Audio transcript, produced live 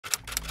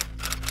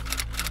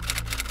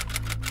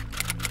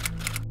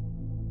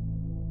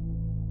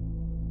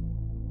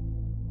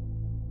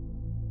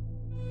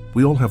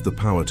We all have the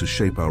power to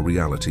shape our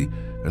reality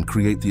and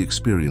create the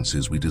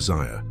experiences we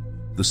desire.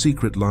 The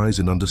secret lies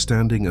in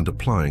understanding and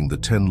applying the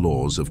 10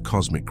 laws of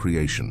cosmic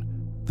creation.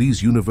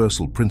 These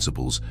universal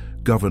principles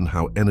govern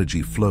how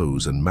energy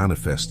flows and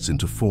manifests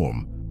into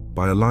form.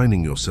 By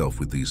aligning yourself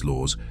with these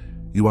laws,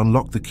 you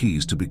unlock the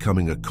keys to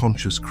becoming a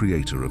conscious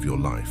creator of your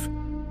life.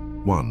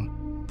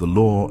 1. The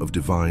law of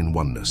divine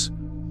oneness.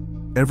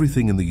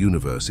 Everything in the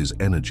universe is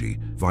energy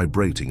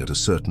vibrating at a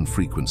certain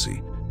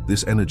frequency.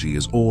 This energy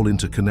is all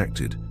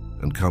interconnected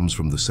and comes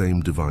from the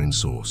same divine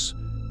source.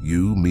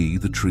 You, me,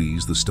 the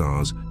trees, the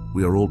stars,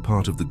 we are all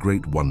part of the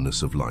great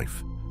oneness of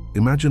life.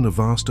 Imagine a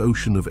vast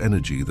ocean of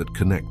energy that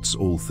connects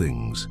all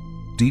things.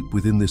 Deep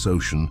within this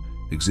ocean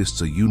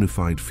exists a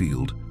unified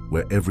field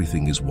where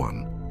everything is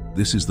one.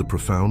 This is the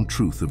profound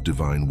truth of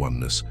divine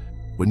oneness.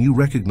 When you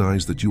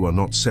recognize that you are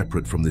not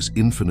separate from this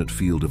infinite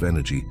field of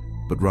energy,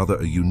 but rather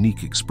a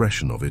unique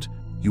expression of it,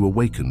 you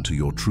awaken to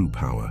your true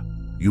power.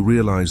 You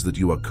realize that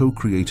you are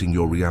co-creating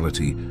your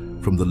reality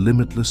from the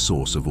limitless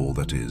source of all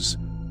that is.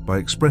 By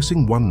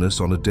expressing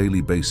oneness on a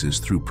daily basis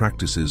through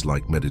practices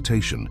like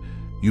meditation,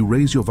 you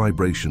raise your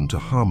vibration to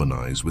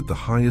harmonize with the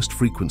highest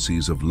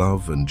frequencies of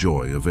love and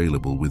joy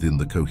available within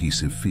the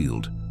cohesive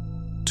field.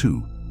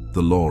 2.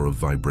 The law of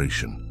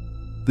vibration.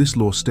 This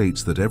law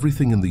states that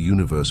everything in the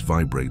universe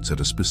vibrates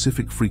at a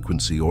specific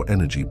frequency or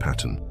energy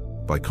pattern.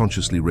 By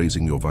consciously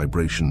raising your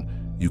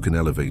vibration, you can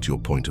elevate your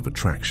point of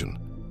attraction.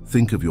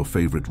 Think of your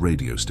favorite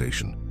radio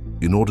station.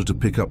 In order to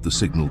pick up the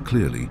signal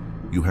clearly,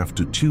 you have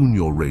to tune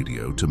your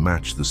radio to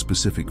match the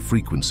specific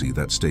frequency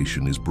that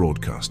station is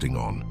broadcasting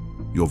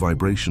on. Your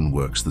vibration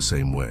works the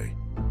same way.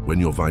 When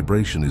your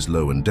vibration is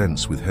low and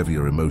dense with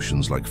heavier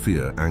emotions like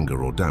fear,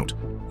 anger, or doubt,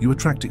 you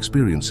attract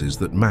experiences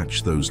that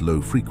match those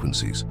low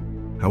frequencies.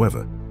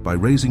 However, by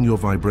raising your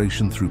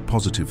vibration through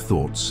positive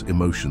thoughts,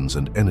 emotions,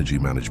 and energy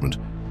management,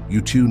 you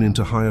tune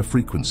into higher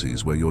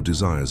frequencies where your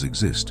desires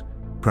exist.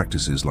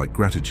 Practices like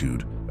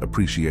gratitude,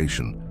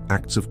 appreciation,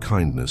 acts of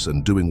kindness,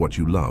 and doing what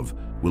you love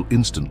will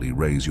instantly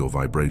raise your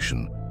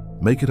vibration.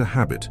 Make it a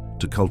habit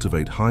to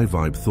cultivate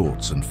high-vibe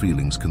thoughts and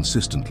feelings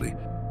consistently.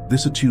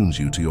 This attunes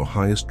you to your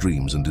highest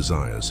dreams and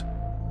desires.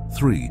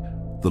 3.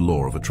 The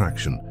law of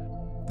attraction.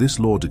 This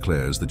law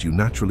declares that you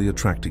naturally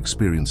attract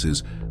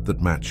experiences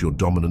that match your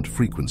dominant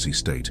frequency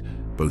state,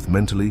 both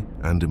mentally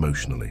and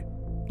emotionally.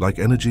 Like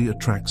energy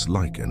attracts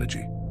like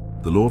energy.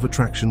 The law of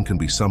attraction can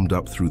be summed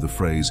up through the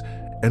phrase,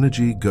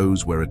 energy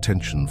goes where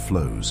attention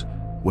flows.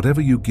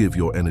 Whatever you give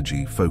your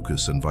energy,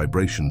 focus, and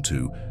vibration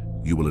to,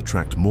 you will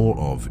attract more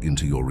of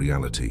into your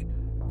reality.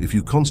 If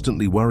you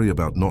constantly worry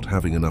about not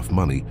having enough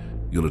money,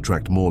 you'll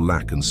attract more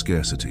lack and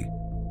scarcity.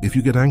 If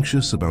you get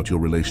anxious about your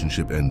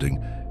relationship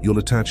ending, you'll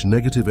attach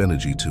negative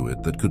energy to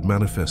it that could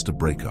manifest a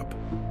breakup.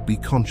 Be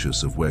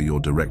conscious of where you're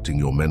directing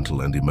your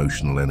mental and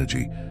emotional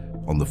energy.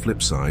 On the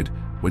flip side,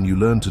 when you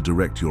learn to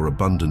direct your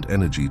abundant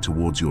energy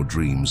towards your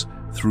dreams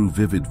through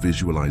vivid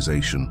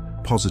visualization,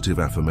 positive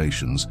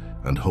affirmations,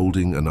 and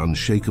holding an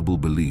unshakable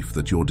belief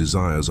that your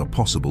desires are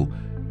possible,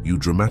 you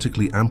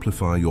dramatically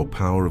amplify your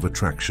power of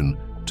attraction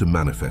to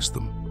manifest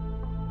them.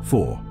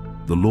 4.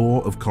 The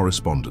law of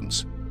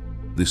correspondence.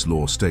 This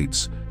law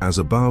states, as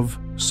above,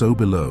 so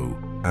below,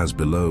 as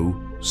below,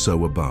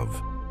 so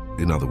above.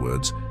 In other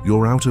words,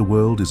 your outer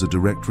world is a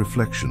direct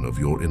reflection of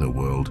your inner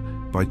world.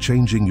 By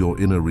changing your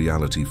inner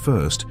reality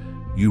first,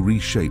 you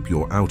reshape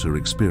your outer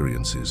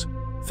experiences.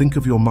 Think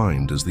of your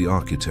mind as the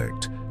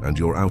architect and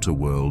your outer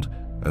world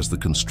as the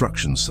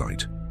construction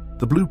site.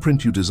 The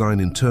blueprint you design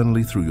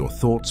internally through your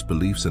thoughts,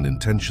 beliefs, and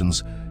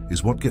intentions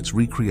is what gets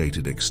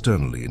recreated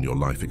externally in your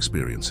life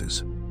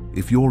experiences.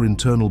 If your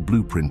internal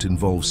blueprint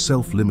involves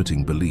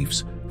self-limiting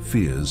beliefs,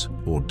 fears,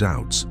 or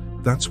doubts,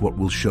 that's what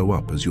will show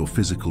up as your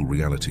physical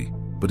reality.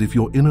 But if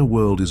your inner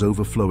world is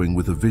overflowing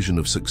with a vision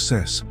of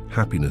success,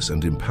 happiness,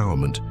 and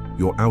empowerment,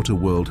 your outer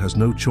world has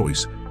no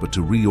choice but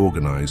to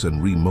reorganize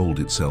and remold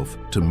itself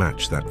to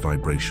match that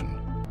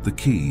vibration. The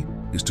key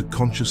is to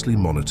consciously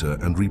monitor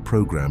and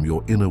reprogram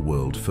your inner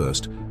world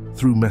first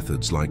through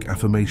methods like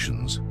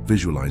affirmations,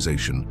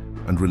 visualization,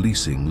 and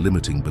releasing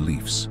limiting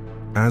beliefs.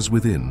 As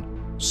within,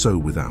 so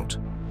without.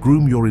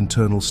 Groom your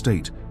internal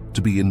state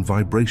to be in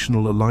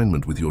vibrational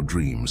alignment with your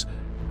dreams,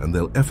 and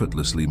they'll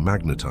effortlessly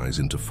magnetize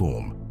into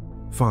form.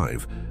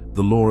 5.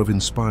 The law of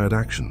inspired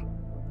action.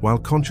 While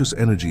conscious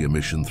energy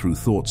emission through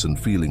thoughts and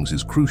feelings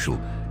is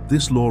crucial,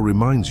 this law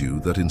reminds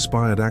you that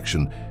inspired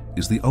action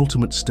is the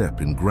ultimate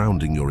step in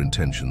grounding your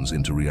intentions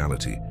into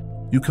reality.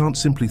 You can't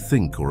simply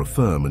think or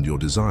affirm your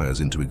desires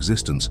into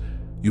existence.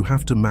 You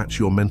have to match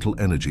your mental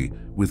energy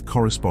with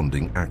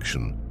corresponding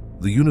action.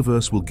 The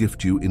universe will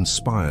gift you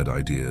inspired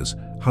ideas,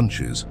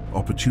 hunches,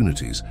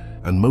 opportunities,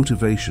 and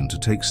motivation to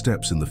take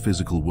steps in the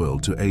physical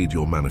world to aid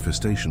your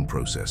manifestation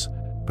process.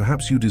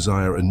 Perhaps you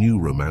desire a new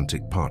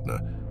romantic partner,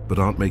 but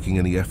aren't making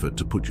any effort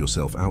to put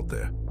yourself out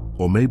there.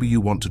 Or maybe you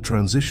want to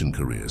transition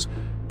careers,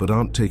 but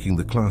aren't taking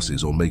the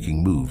classes or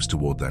making moves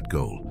toward that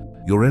goal.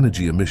 Your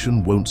energy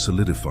emission won't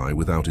solidify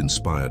without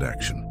inspired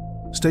action.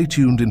 Stay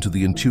tuned into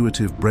the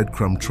intuitive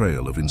breadcrumb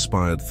trail of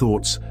inspired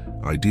thoughts,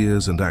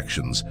 ideas, and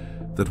actions,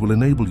 that will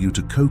enable you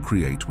to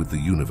co-create with the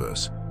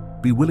universe.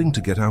 Be willing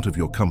to get out of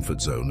your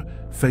comfort zone,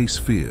 face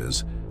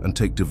fears, and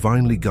take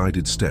divinely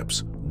guided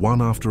steps,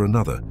 one after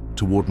another,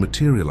 toward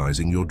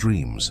materializing your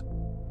dreams.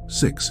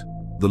 6.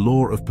 The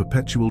law of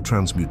perpetual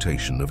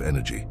transmutation of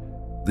energy.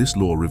 This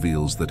law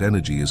reveals that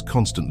energy is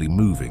constantly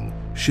moving,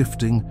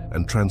 shifting,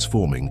 and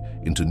transforming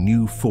into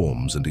new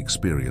forms and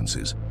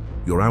experiences.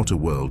 Your outer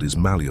world is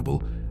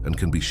malleable and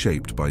can be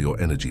shaped by your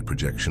energy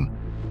projection.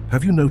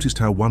 Have you noticed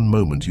how one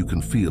moment you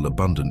can feel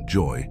abundant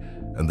joy,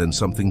 and then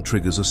something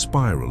triggers a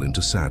spiral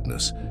into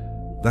sadness?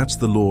 That's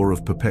the law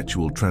of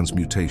perpetual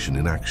transmutation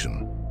in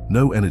action.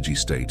 No energy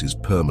state is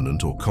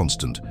permanent or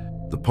constant.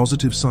 The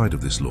positive side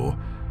of this law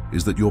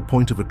is that your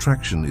point of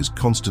attraction is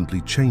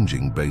constantly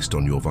changing based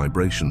on your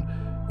vibration.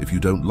 If you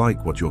don't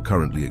like what you're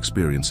currently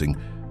experiencing,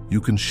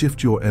 you can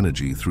shift your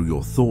energy through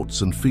your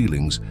thoughts and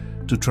feelings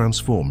to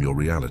transform your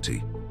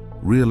reality.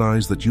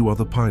 Realize that you are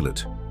the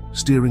pilot,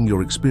 steering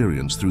your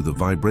experience through the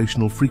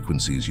vibrational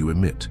frequencies you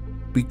emit.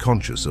 Be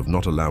conscious of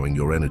not allowing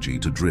your energy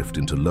to drift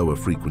into lower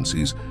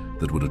frequencies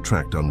that would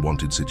attract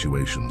unwanted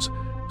situations.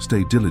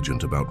 Stay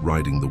diligent about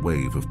riding the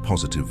wave of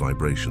positive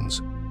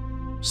vibrations.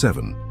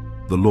 7.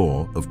 The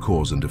law of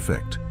cause and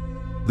effect.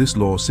 This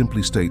law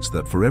simply states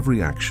that for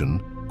every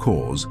action,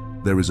 cause,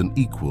 there is an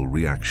equal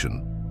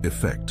reaction,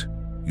 effect.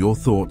 Your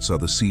thoughts are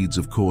the seeds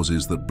of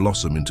causes that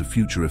blossom into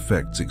future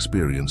effects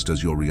experienced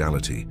as your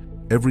reality.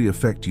 Every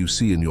effect you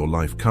see in your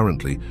life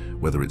currently,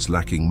 whether it's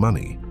lacking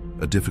money,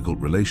 a difficult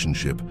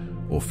relationship,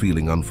 or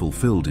feeling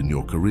unfulfilled in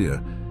your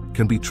career,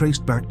 can be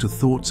traced back to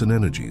thoughts and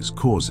energies,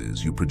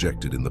 causes you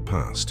projected in the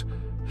past.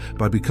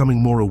 By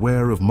becoming more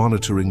aware of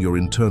monitoring your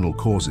internal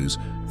causes,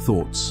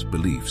 thoughts,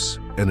 beliefs,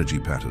 energy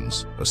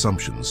patterns,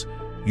 assumptions,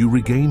 you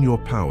regain your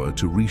power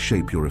to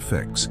reshape your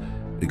effects,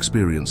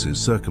 experiences,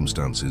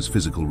 circumstances,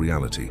 physical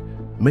reality.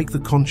 Make the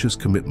conscious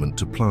commitment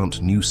to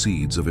plant new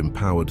seeds of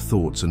empowered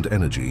thoughts and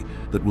energy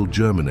that will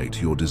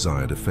germinate your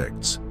desired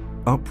effects.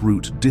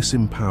 Uproot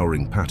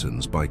disempowering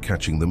patterns by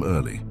catching them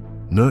early.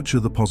 Nurture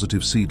the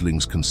positive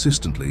seedlings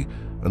consistently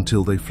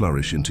until they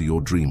flourish into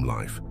your dream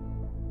life.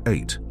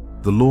 8.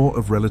 The law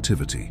of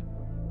relativity.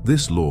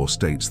 This law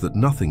states that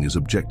nothing is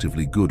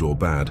objectively good or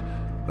bad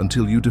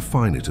until you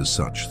define it as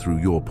such through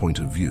your point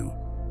of view.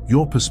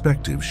 Your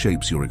perspective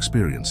shapes your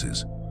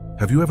experiences.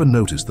 Have you ever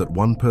noticed that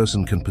one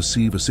person can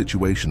perceive a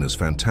situation as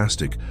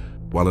fantastic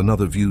while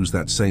another views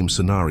that same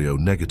scenario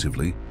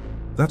negatively?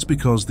 That's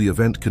because the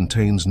event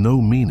contains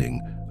no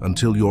meaning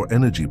until your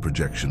energy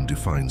projection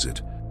defines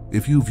it.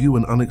 If you view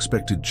an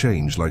unexpected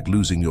change like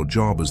losing your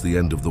job as the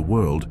end of the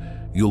world,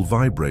 you'll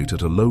vibrate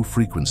at a low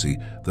frequency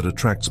that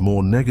attracts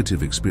more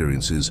negative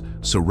experiences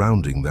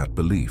surrounding that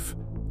belief.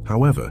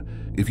 However,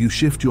 if you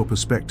shift your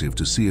perspective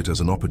to see it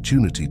as an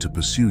opportunity to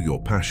pursue your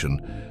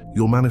passion,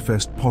 you'll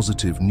manifest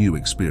positive new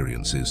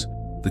experiences.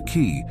 The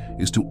key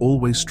is to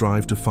always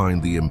strive to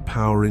find the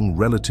empowering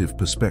relative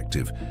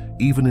perspective,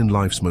 even in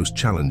life's most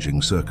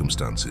challenging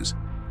circumstances.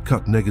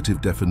 Cut negative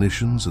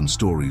definitions and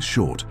stories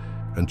short,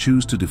 and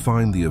choose to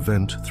define the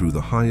event through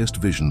the highest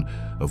vision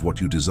of what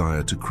you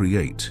desire to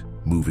create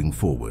moving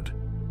forward.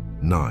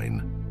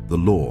 9. The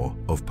law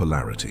of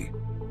polarity.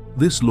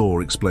 This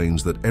law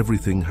explains that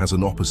everything has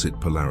an opposite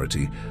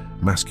polarity: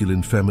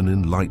 masculine,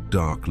 feminine, light,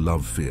 dark,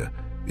 love, fear.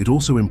 It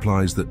also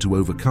implies that to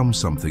overcome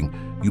something,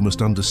 you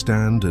must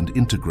understand and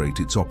integrate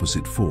its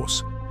opposite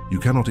force. You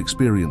cannot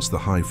experience the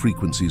high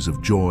frequencies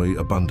of joy,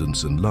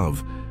 abundance, and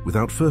love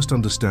without first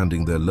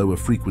understanding their lower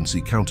frequency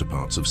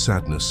counterparts of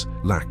sadness,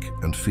 lack,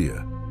 and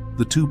fear.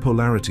 The two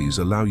polarities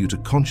allow you to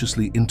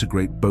consciously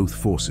integrate both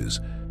forces.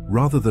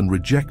 Rather than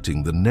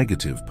rejecting the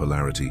negative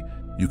polarity,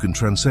 you can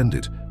transcend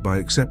it by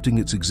accepting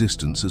its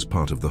existence as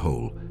part of the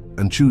whole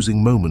and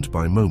choosing moment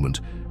by moment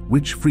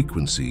which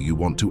frequency you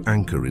want to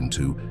anchor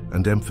into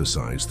and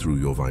emphasize through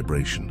your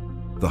vibration.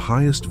 The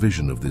highest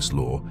vision of this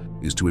law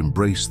is to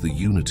embrace the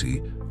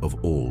unity of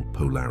all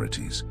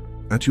polarities.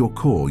 At your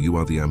core, you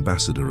are the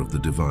ambassador of the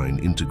divine,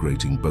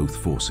 integrating both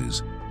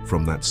forces.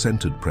 From that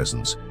centered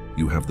presence,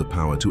 you have the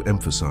power to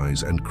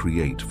emphasize and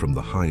create from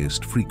the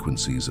highest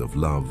frequencies of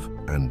love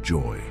and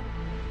joy.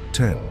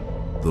 10.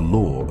 The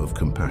law of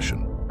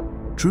compassion.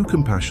 True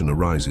compassion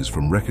arises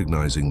from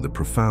recognizing the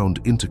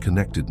profound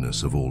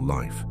interconnectedness of all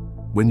life.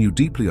 When you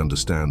deeply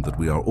understand that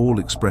we are all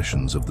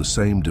expressions of the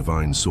same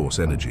divine source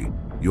energy,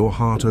 your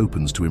heart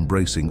opens to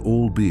embracing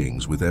all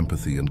beings with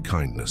empathy and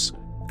kindness.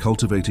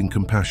 Cultivating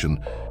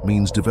compassion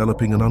means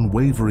developing an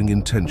unwavering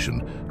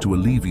intention to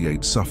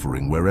alleviate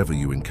suffering wherever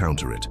you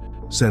encounter it.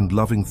 Send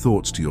loving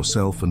thoughts to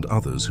yourself and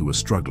others who are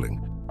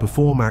struggling.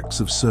 Perform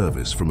acts of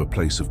service from a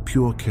place of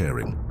pure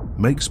caring.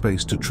 Make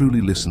space to truly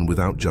listen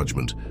without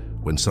judgment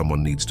when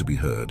someone needs to be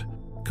heard.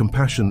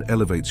 Compassion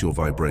elevates your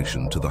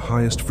vibration to the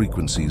highest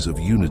frequencies of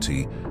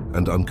unity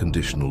and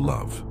unconditional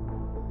love.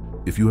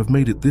 If you have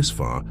made it this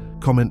far,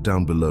 comment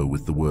down below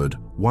with the word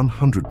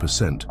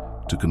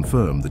 100% to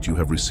confirm that you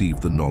have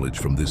received the knowledge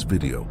from this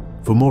video.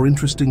 For more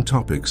interesting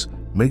topics,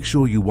 make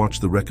sure you watch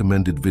the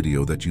recommended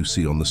video that you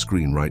see on the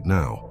screen right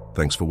now.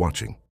 Thanks for watching.